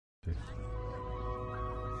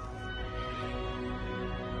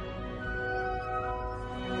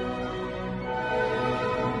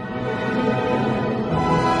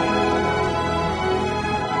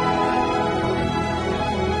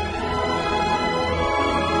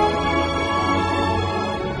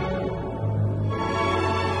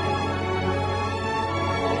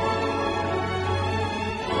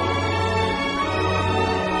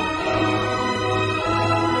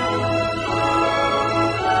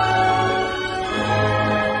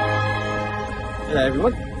Hello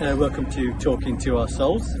everyone, welcome to Talking to Our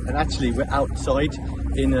Souls, and actually we're outside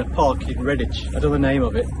in a park in Redditch. I don't know the name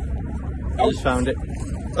of it, I just found it.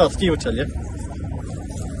 Oh, Steve will tell you.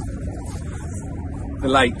 The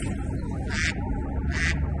lake.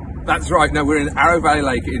 That's right, no, we're in Arrow Valley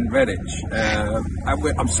Lake in Redditch, and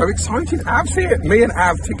I'm so excited. Av, see it, me and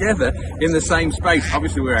Av together in the same space.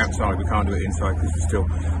 Obviously we're outside, we can't do it inside because we're still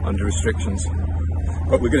under restrictions,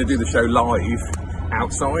 but we're going to do the show live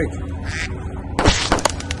outside.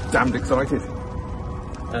 Damned excited.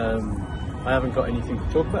 I haven't got anything to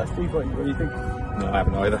talk about, Steve. What do you think? No, I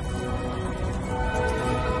haven't either.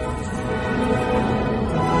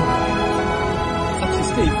 Actually,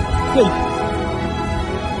 Steve,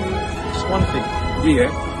 just one thing.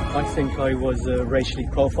 Yeah. I think I was racially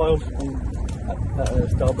profiled at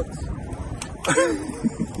Starbucks.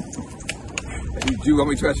 Do you want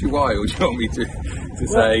me to ask you why, or do you want me to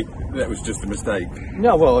say that was just a mistake?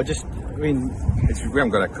 No, well, we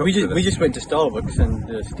haven't got a cup. We just went to Starbucks,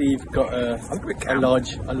 and Steve got a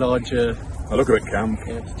large. I look a bit camp.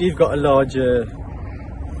 Yeah, Steve got a large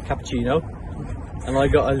cappuccino, and I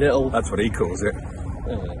got a little. That's what he calls it.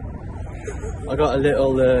 I got a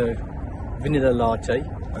little vanilla latte.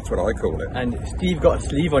 That's what I call it. And Steve got a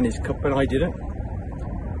sleeve on his cup, and I didn't.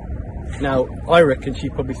 Now I reckon she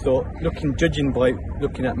probably thought, judging by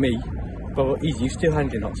looking at me, but he's used to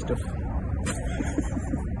handling hot stuff.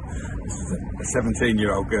 A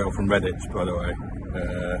 17-year-old girl from Redditch, by the way.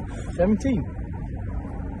 17?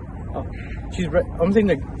 Oh, I'm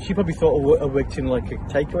thinking like she probably thought I worked in like a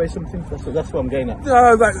takeaway or something. That's what I'm getting at.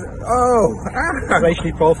 No,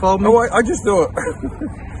 racially profiled me. Oh, I just thought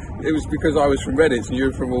it was because I was from Redditch and you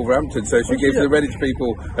were from Wolverhampton, so she gives the Redditch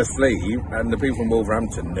people a sleeve and the people from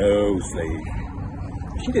Wolverhampton no sleeve.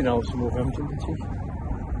 She didn't know I was from Wolverhampton, did she?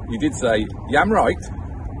 You did say, yeah, I'm right.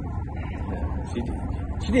 Yeah, she did.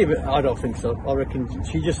 She did, but I don't think so. I reckon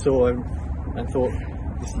she just saw him and thought,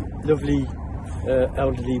 this lovely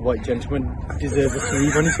elderly white gentleman deserves a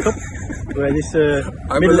sleeve on his cup. Where this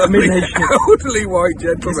middle-aged elderly white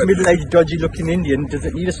gentleman, this middle-aged dodgy looking Indian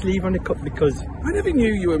doesn't need a sleeve on the cup because... I never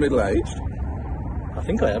knew you were middle-aged. I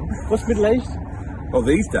think I am. What's middle-aged? Well,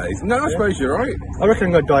 these days. No, I suppose you're right. I reckon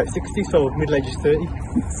I'm going to die at 60, so middle-aged is 30.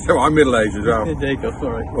 So I'm middle-aged as well. There you go,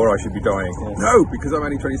 alright. Or I should be dying. Yeah. No, because I'm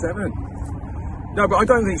only 27. No, but I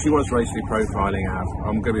don't think she was racially profiling Av.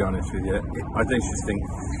 I'm going to be honest with you. I think she thinks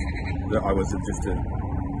that I was just an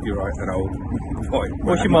old white man.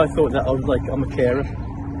 Well, she might have thought that I'm a carer.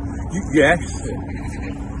 Yes.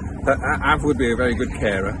 Av would be a very good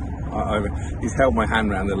carer. He's held my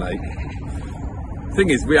hand round the lake. Thing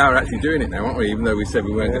is, we are actually doing it now, aren't we? Even though we said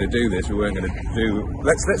we weren't going to do this, we weren't going to do...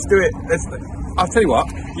 Let's do it. I'll tell you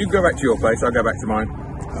what, you go back to your place, I'll go back to mine.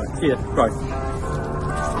 Right, see ya. Bye.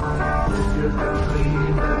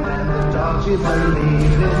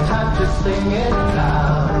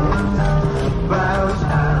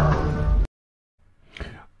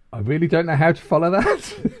 I really don't know how to follow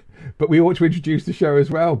that. But we ought to introduce the show as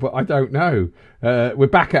well, but I don't know. We're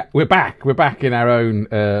back in our own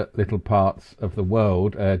little parts of the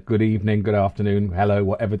world. Good evening, good afternoon, hello,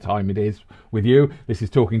 whatever time it is with you. This is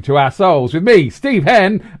Talking to Our Souls with me, Steve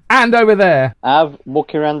Henn, and over there, Av,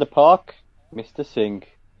 walking around the park, Mr. Singh.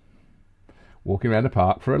 Walking around the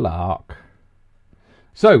park for a lark.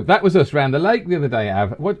 So that was us round the lake the other day,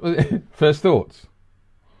 Av. What first thoughts?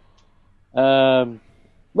 Well,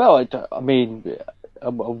 I mean,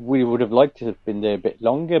 we would have liked to have been there a bit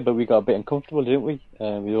longer, but we got a bit uncomfortable, didn't we?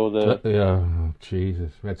 With all the... Oh,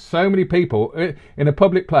 Jesus. We had so many people in a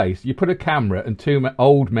public place. You put a camera and two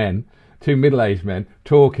middle-aged men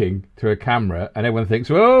talking to a camera, and everyone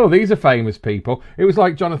thinks, oh, these are famous people. It was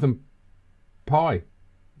like Jonathan Pye.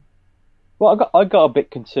 Well, I got a bit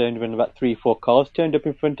concerned when about 3-4 cars turned up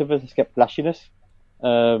in front of us and kept flashing us.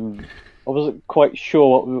 I wasn't quite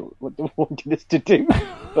sure what they wanted us to do,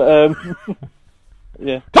 but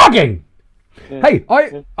yeah. Dogging. Yeah. Hey,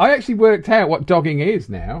 I actually worked out what dogging is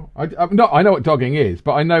now. I know what dogging is,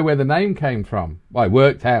 but I know where the name came from. Well, I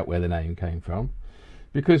worked out where the name came from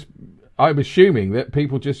because I'm assuming that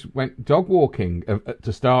people just went dog walking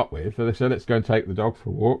to start with. So they said, let's go and take the dog for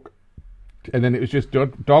a walk. And then it was just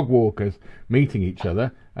dog walkers meeting each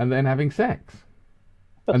other and then having sex.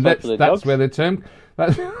 That's where the term...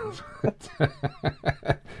 That's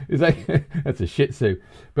a Shih Tzu.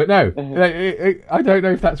 But no, I don't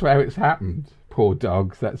know if that's how it's happened. Poor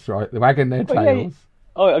dogs, that's right. They're wagging their tails.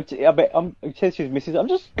 I bet I'm says to his missus, I'm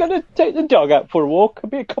just going to take the dog out for a walk. It'll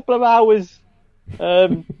be a couple of hours.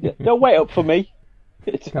 They'll wait up for me.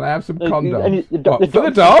 Can I have some condoms? And What, for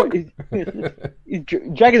the dog? He's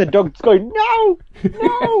dragging the dog. It's going, no!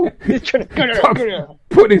 He's trying to get it.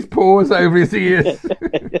 Put his paws over his ears.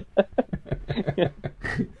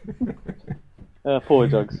 Poor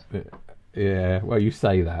dogs. Yeah, well, you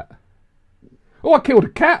say that. Oh, I killed a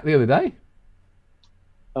cat the other day.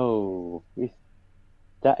 Oh, is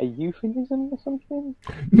that a euphemism or something?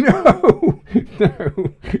 No.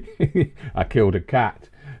 I killed a cat.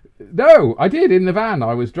 No, I did in the van.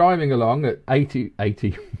 I was driving along at 80.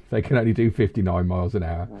 They can only do 59 miles an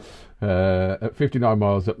hour. At 59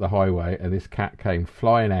 miles up the highway, and this cat came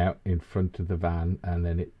flying out in front of the van, and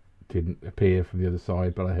then it didn't appear from the other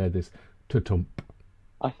side, but I heard this tutump.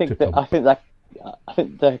 I think the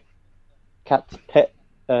cat's pet,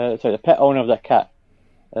 the pet owner of that cat,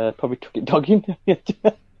 probably took it dogging.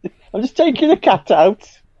 I'm just taking the cat out.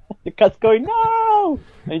 The cat's going, no!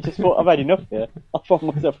 And he just thought, I've had enough here. I'll throw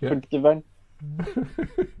myself in front of the van.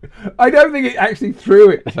 I don't think it actually threw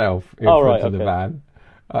itself in front of the okay. van.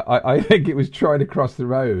 I think it was trying to cross the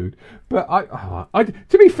road. But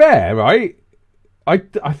to be fair, right, I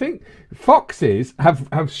think foxes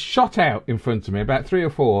have shot out in front of me, about 3 or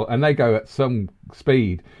 4, and they go at some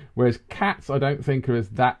speed, whereas cats I don't think are as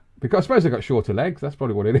that, because I suppose they've got shorter legs. That's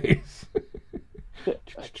probably what it is.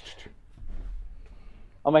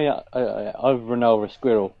 I mean, I've run over a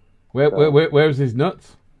squirrel. Where's his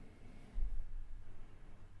nuts?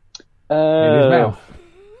 In his mouth.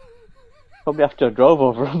 Probably after I drove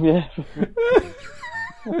over him, yeah.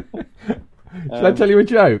 Shall I tell you a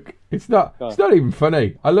joke? It's not even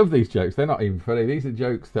funny. I love these jokes. They're not even funny. These are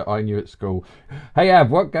jokes that I knew at school. Hey,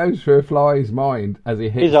 Av, what goes through a fly's mind as he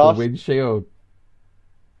hits the windshield?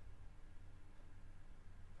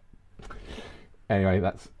 Anyway,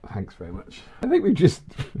 thanks very much. I think we've just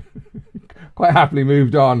quite happily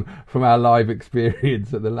moved on from our live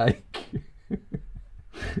experience at the lake.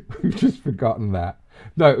 We've just forgotten that.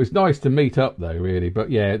 No, it was nice to meet up though, really.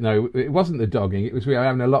 But yeah, no, it wasn't the dogging. It was we were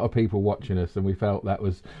having a lot of people watching us, and we felt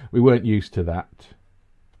we weren't used to that.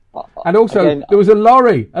 And also, again, there was a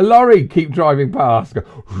lorry. A lorry keep driving past. Go,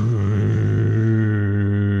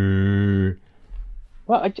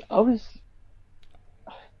 well, I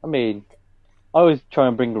always try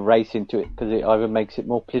and bring a race into it because it either makes it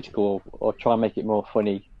more political or try and make it more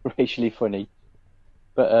funny, racially funny.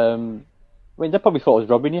 But I mean, they probably thought I was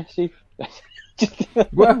robbing you, Steve.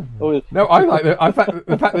 Well, no, I like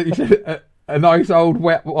the fact that you said a nice old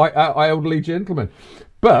wet elderly gentleman.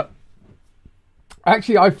 But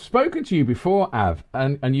actually, I've spoken to you before, Av,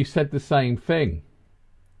 and you said the same thing.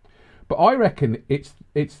 But I reckon it's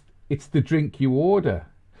the drink you order.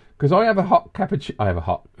 Because I have a hot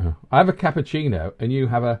cappuccino. I have a cappuccino, and you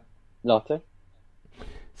have a latte.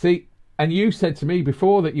 See, and you said to me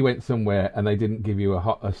before that you went somewhere and they didn't give you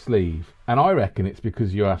a sleeve, and I reckon it's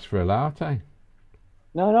because you asked for a latte.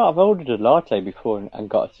 No, I've ordered a latte before and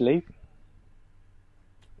got a sleeve.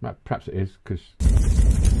 Well, perhaps it is because.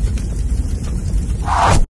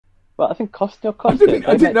 Well, I think Costa. I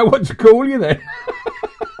didn't know what to call you then.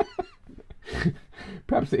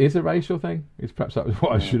 Perhaps it is a racial thing. Perhaps that was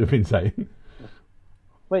what I should have been saying.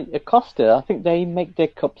 Wait, at Costa, I think they make their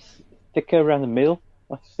cups thicker around the middle.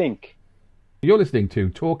 I think. You're listening to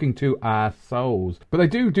Talking to Our Souls. But they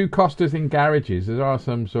do Costas in garages. There are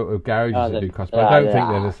some sort of garages that do Costas, but I don't think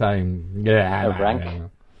they're the same. Yeah, they're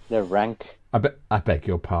rank. They're rank. I beg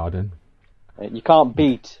your pardon. You can't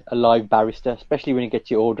beat a live barrister, especially when you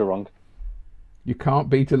get your order wrong. You can't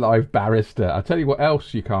beat a live barrister. I'll tell you what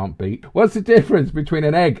else you can't beat. What's the difference between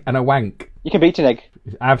an egg and a wank? You can beat an egg.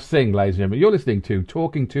 Av Singh, ladies and gentlemen. You're listening to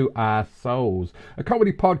Talking to Our Souls, a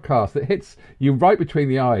comedy podcast that hits you right between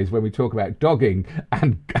the eyes when we talk about dogging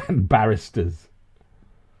and barristers.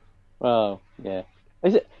 Well, yeah.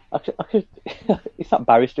 Is it? It's not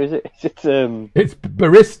barrister, is it? It's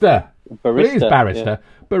barista. Barista. It is barrister.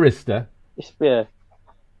 Yeah. Barista. It's, yeah.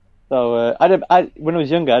 So when I was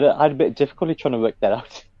younger, I had a bit of difficulty trying to work that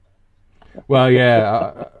out. Well,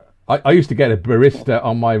 yeah, I used to get a barista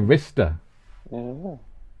on my wrister. Yeah.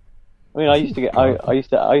 I mean, I used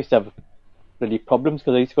to have bloody problems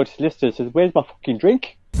because I used to go to solicitors and says, "Where's my fucking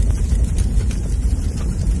drink?"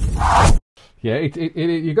 Yeah,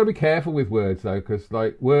 you've got to be careful with words though, because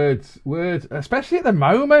like words, especially at the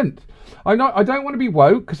moment. I don't want to be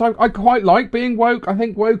woke because I quite like being woke. I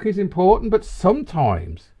think woke is important, but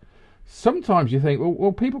sometimes you think,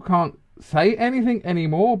 well, people can't say anything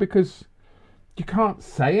anymore because you can't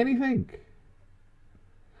say anything.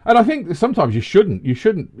 And I think that sometimes you shouldn't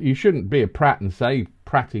be a prat and say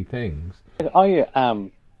pratty things. I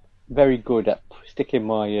am very good at sticking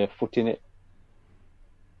my foot in it.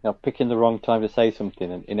 Picking the wrong time to say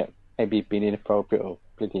something and maybe being inappropriate or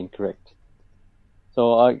completely incorrect.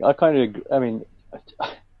 So I kind of, I mean,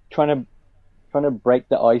 trying to break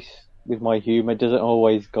the ice with my humour doesn't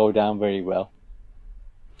always go down very well.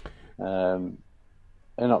 I'm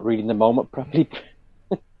not reading the moment properly.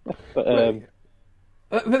 But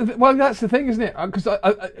well, that's the thing, isn't it? Because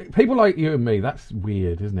people like you and me, that's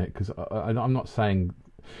weird, isn't it? Because I'm not saying,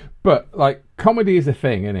 but like comedy is a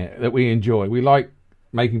thing, isn't it? That we enjoy. We like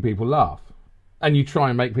making people laugh, and you try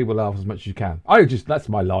and make people laugh as much as you can. That's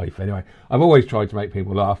my life anyway. I've always tried to make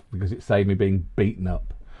people laugh because it saved me being beaten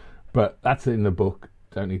up. But that's in the book.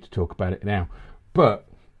 Don't need to talk about it now. But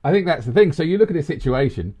I think that's the thing. So you look at a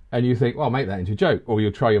situation and you think, well, make that into a joke, or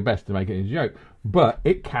you'll try your best to make it into a joke. But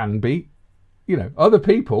it can be, other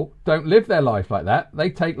people don't live their life like that. They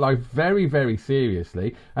take life very, very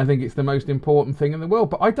seriously and think it's the most important thing in the world.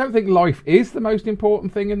 But I don't think life is the most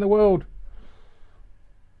important thing in the world.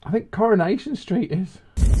 I think Coronation Street is.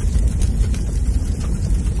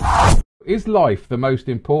 Is life the most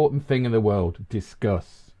important thing in the world?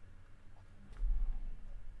 Discuss.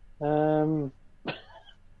 Oh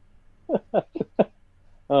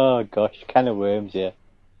gosh, can of worms, yeah.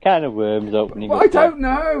 Can of worms opening. Well, I don't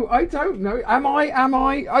know. Am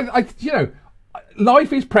I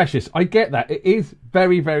life is precious. I get that. It is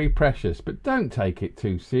very, very precious, but don't take it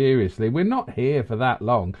too seriously. We're not here for that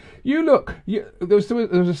long. There was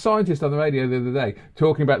a scientist on the radio the other day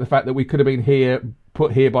talking about the fact that we could have been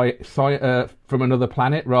put here by from another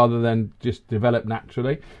planet rather than just developed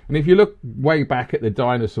naturally. And if you look way back at the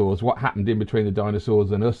dinosaurs, what happened in between the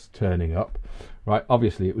dinosaurs and us turning up, right?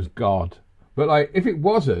 Obviously, it was God. But like, if it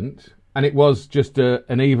wasn't, and it was just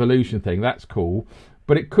an evolution thing, that's cool.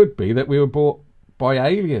 But it could be that we were brought by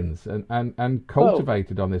aliens and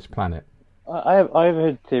cultivated on this planet. I've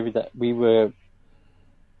heard the theory that we were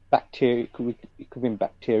bacteria. It could have been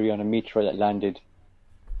bacteria on a meteorite that landed.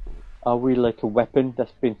 Are we like a weapon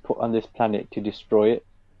that's been put on this planet to destroy it?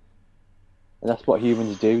 And that's what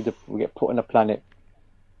humans do. We get put on a planet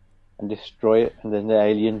and destroy it, and then the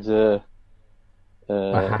aliens are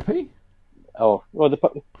happy? Oh, well,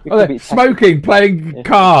 they're smoking, playing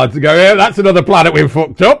cards, and go, yeah, that's another planet we've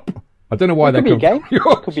fucked up. I don't know why they could be a game.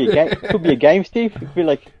 Could be a game, Steve. It could be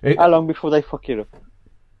like, how long before they fuck you up?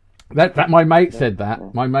 That my mate said that. Yeah.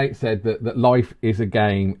 My mate said that life is a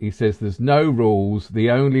game. He says there's no rules.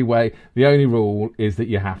 The only rule is that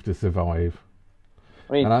you have to survive.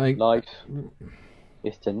 I think life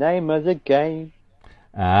is the name of the game.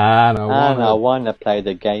 And I want to play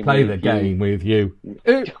the game. With you.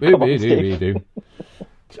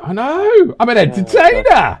 I know. I'm an entertainer.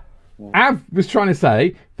 Yeah. Av was trying to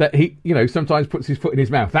say that he, sometimes puts his foot in his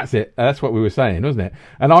mouth. That's it. That's what we were saying, wasn't it?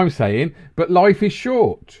 And I'm saying, but life is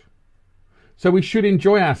short. So we should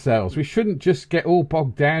enjoy ourselves. We shouldn't just get all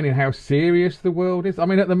bogged down in how serious the world is. I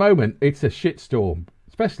mean, at the moment, it's a shitstorm,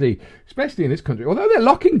 especially in this country. Although they're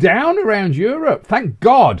locking down around Europe. Thank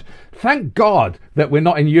God that we're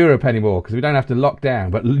not in Europe anymore because we don't have to lock down.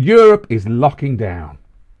 But Europe is locking down.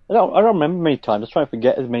 I don't remember many times. I was trying to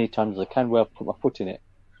forget as many times as I can where I put my foot in it.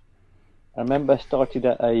 I remember I started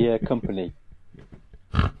at a company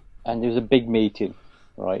and there was a big meeting,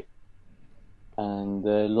 right? And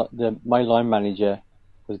my line manager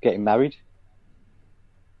was getting married,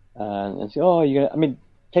 and said, "Oh, you're gonna." I mean,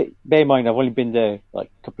 bear in mind, I've only been there like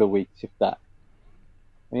a couple of weeks, if that.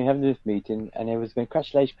 And we having this meeting, and it was going,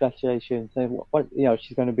 "Congratulations!" And what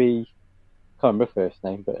she's going to be. Can't remember her first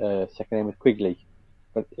name, but second name was Quigley.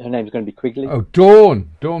 But her name's going to be Quigley. Oh, Dawn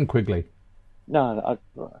Quigley. No,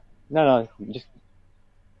 just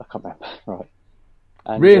I can't remember. Right.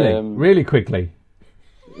 And, really quickly.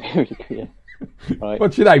 Yeah. Right.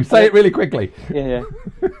 What's your name? Say it really quickly. Yeah.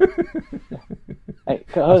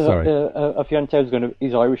 Sorry. A fiance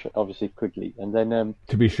he's Irish, obviously, Quigley, and then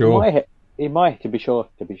to be sure. To be sure,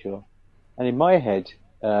 and in my head,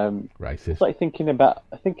 racist. It's like thinking about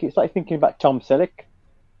Tom Selleck,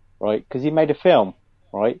 right? Because he made a film,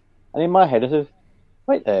 right? And in my head, I said,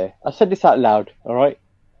 wait there. I said this out loud, all right?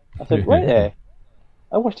 I said, wait there.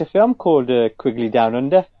 I watched a film called Quigley Down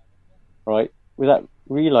Under, right? Without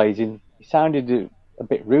realising, it sounded a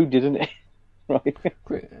bit rude, didn't it? Right?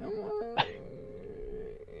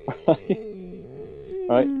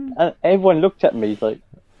 Right? And everyone looked at me like...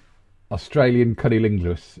 Australian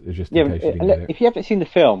cunnilingus, just in case you didn't get it. If you haven't seen the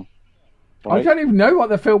film... Right? I don't even know what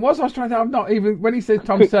the film was. I was trying to think. I'm not even... When he says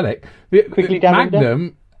Tom Selleck, the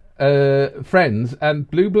Magnum, Friends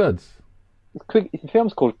and Blue Bloods. The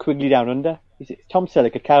film's called Quigley Down Under. It's Tom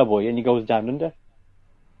Selleck, a cowboy, and he goes down under.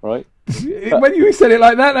 Right? When you said it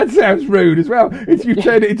like that sounds rude as well. It's you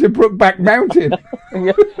turned it into Brookback Mountain.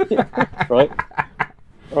 Yeah. Right.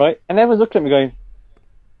 And everyone's looking at me going,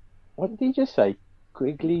 what did he just say?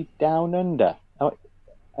 Quigley Down Under.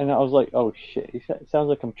 And I was like, oh shit, it sounds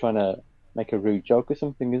like I'm trying to make a rude joke or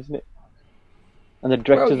something, isn't it? And the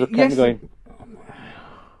directors are kind of going.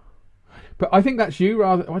 But I think that's you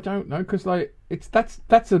rather. I don't know, because like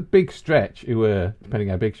that's a big stretch. Depending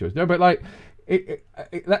how big she was. No, but like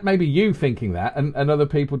that may be you thinking that, and other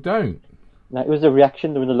people don't. No, it was a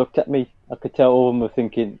reaction when they looked at me. I could tell all of them were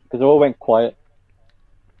thinking, because they all went quiet,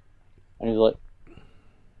 and he was like,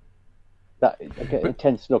 "That I get an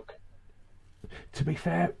intense look." To be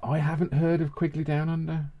fair, I haven't heard of Quigley Down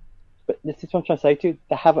Under. But this is what I'm trying to say to you.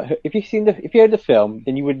 They haven't heard, if you heard the film,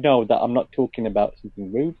 then you would know that I'm not talking about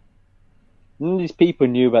something rude. None of these people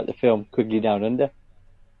knew about the film Quigley Down Under.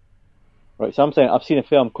 Right, so I'm saying I've seen a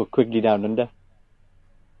film called Quigley Down Under.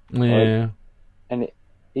 Yeah. Right? And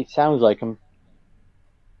it sounds like it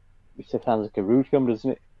sounds like a rude film,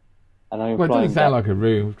 doesn't it? And I'm Well, it doesn't sound like a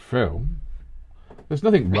rude film. There's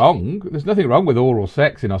nothing wrong. There's nothing wrong with oral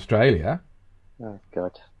sex in Australia. Oh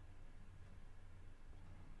God.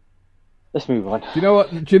 Let's move on. Do you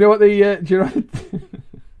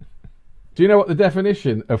know what the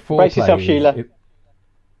definition of foreplay Brace yourself, is Sheila. in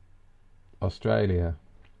Australia?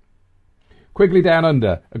 Quigley Down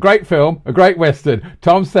Under, a great film, a great western.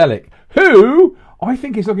 Tom Selleck, who I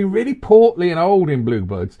think is looking really portly and old in Blue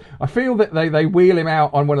Bloods. I feel that they wheel him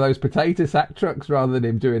out on one of those potato sack trucks rather than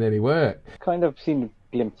him doing any work. Kind of seen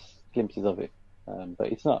glimpses of it, but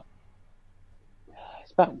it's not.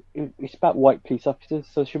 It's about white police officers,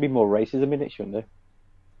 so there should be more racism in it, shouldn't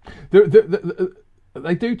there?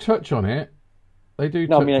 They do touch on it. They do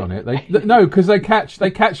No, I touch mean, on it. No, because they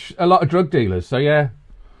catch a lot of drug dealers. So yeah.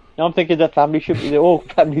 No, I'm thinking that family should be all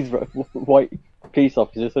families white police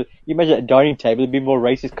officers. So you imagine at a dining table there'd be more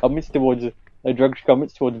racist comments towards drug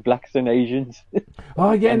comments towards blacks and Asians.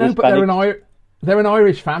 Oh yeah, no, but they're an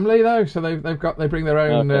Irish family though, so they bring their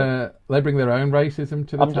own racism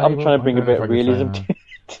to the table. I'm trying to bring a bit of realism to it.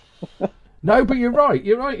 No, but you're right.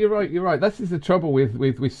 This is the trouble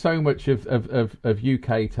with so much of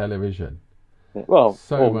UK television. Well,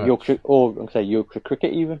 so or much. Yorkshire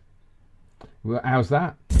cricket even. Well, how's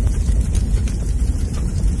that?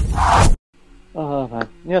 Oh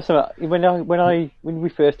man, so when we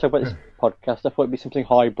first talked about this podcast, I thought it'd be something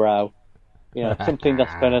highbrow, something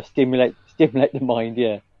that's gonna stimulate the mind.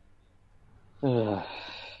 Yeah. Oh,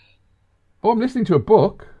 I'm listening to a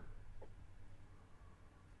book.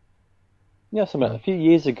 A few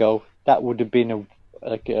years ago, that would have been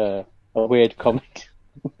a weird comment.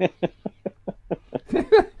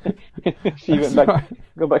 So you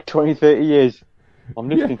go back 20, 30 years. I'm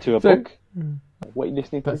listening to a book. What are you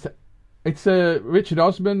listening to? It's Richard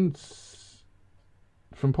Osman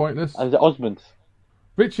from Pointless. Is it Osmond?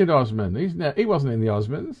 Richard Osman. He wasn't in the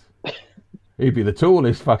Osmonds. He'd be the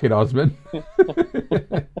tallest fucking Osman.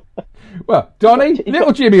 Well, Donny,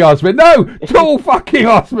 little Jimmy Osmond. No, tall fucking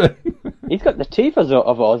Osman. He's got the teeth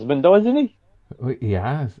of Osmond, though, hasn't he? He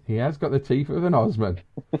has. He has got the teeth of an Osmond.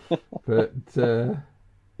 But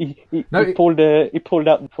he pulled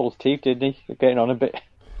out the false teeth, didn't he? Getting on a bit.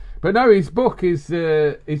 But no, his book is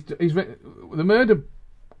he's written, The Murder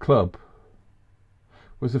Club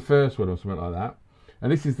was the first one or something like that,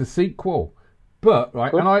 and this is the sequel. But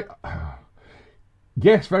right, good. And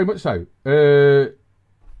yes, very much so.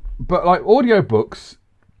 But like audiobooks,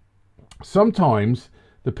 sometimes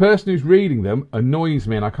the person who's reading them annoys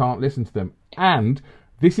me and I can't listen to them. And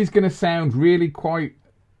this is going to sound really quite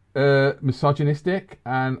misogynistic,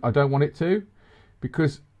 and I don't want it to,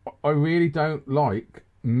 because I really don't like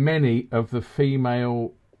many of the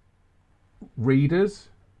female readers.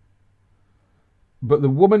 But the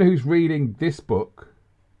woman who's reading this book,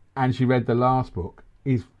 and she read the last book,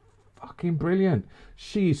 is fucking brilliant.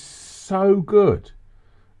 She's so good.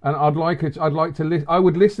 And I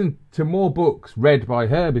would listen to more books read by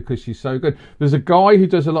her because she's so good. There's a guy who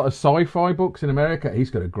does a lot of sci-fi books in America. He's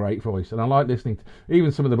got a great voice, and I like listening to,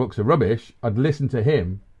 even some of the books are rubbish. I'd listen to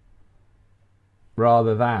him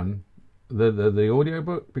rather than the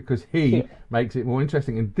audiobook, because he makes it more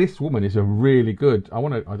interesting. And this woman is a really good. I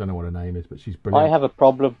don't know what her name is, but she's brilliant. I have a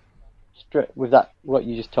problem with that. What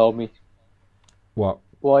you just told me. What?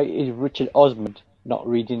 Why is Richard Osmond not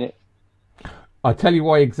reading it? I'll tell you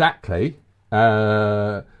why exactly.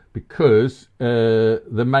 Because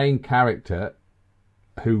the main character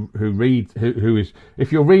who is,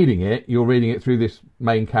 if you're reading it through this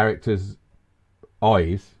main character's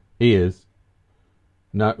eyes, ears,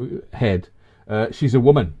 no, head. She's a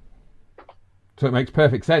woman, so it makes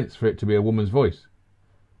perfect sense for it to be a woman's voice.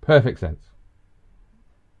 Perfect sense.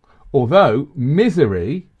 Although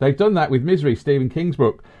Misery, they've done that with Misery, Stephen King's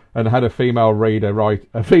book, and had a female reader write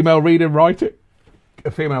it.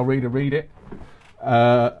 a female reader read it,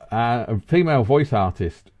 a female voice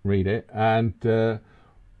artist read it, and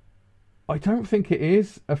I don't think it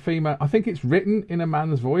is a female. I think it's written in a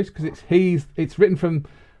man's voice because it's written from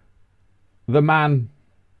the man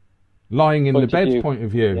lying in the bed's point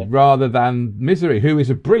of view, rather than Misery, who is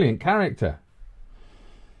a brilliant character.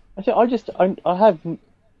 I don't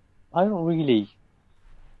really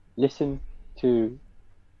listen to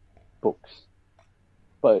books,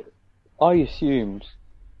 but I assumed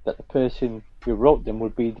that the person who wrote them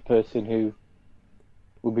would be the person who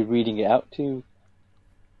would be reading it out to.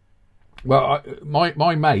 Well,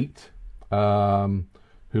 my mate,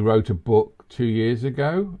 who wrote a book 2 years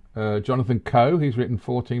ago, Jonathan Coe, he's written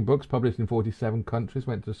 14 books, published in 47 countries,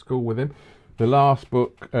 went to school with him. The last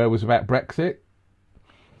book was about Brexit,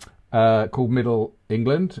 called Middle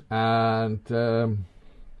England, and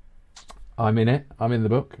I'm in it. I'm in the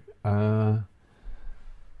book,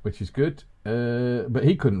 which is good. But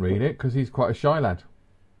he couldn't read it because he's quite a shy lad.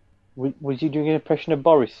 Was you doing an impression of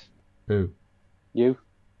Boris? Who? You?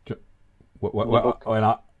 No. It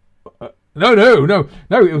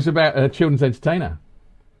was about a children's entertainer.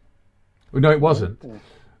 No, it wasn't.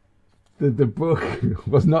 The book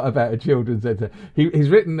was not about a children's entertainer. He's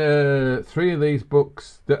written 3 of these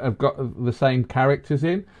books that have got the same characters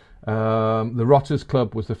in. The Rotters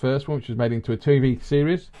Club was the first one, which was made into a TV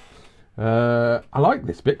series. I like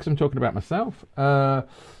this bit because I'm talking about myself.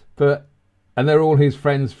 And they're all his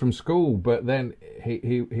friends from school. But then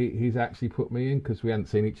he's actually put me in because we hadn't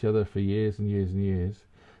seen each other for years and years and years.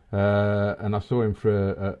 And I saw him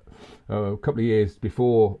for a couple of years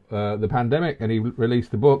before the pandemic, and he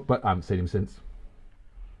released the book, but I haven't seen him since.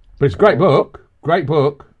 But it's a great book. Great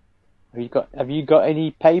book. Have you got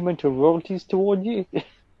any payment or royalties toward you?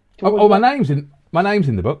 My name's in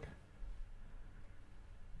the book.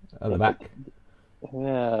 At the back.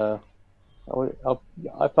 Yeah.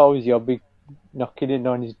 If I was you, I'd be knocking in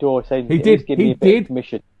on his door saying he did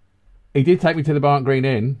permission. He did take me to the Barnt Green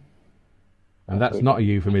Inn, and that's not a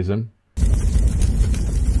euphemism.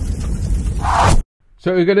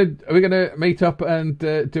 So are we gonna meet up and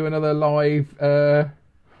do another live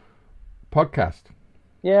podcast?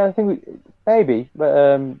 Yeah, I think maybe,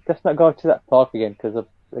 but let's not go to that park again because I'm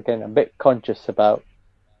a bit conscious about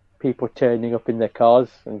people turning up in their cars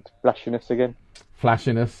and flashing us again.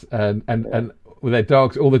 Flashing us and with their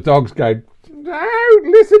dogs, all the dogs go,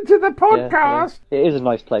 "Don't listen to the podcast." Yeah. It is a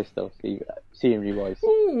nice place though, scenery wise.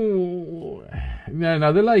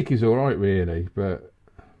 No, the lake is all right, really, but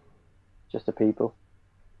just the people.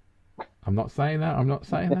 I'm not saying that. I'm not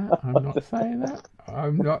saying that. I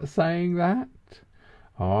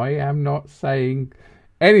am not saying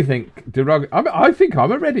anything derogatory. I think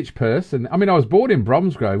I'm a Redditch person. I mean, I was born in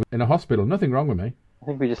Bromsgrove in a hospital. Nothing wrong with me. I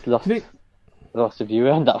think we just lost a viewer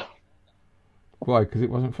on that. Why? Because it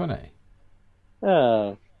wasn't funny.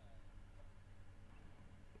 Oh.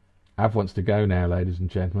 Av wants to go now, ladies and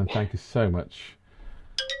gentlemen. Thank you so much.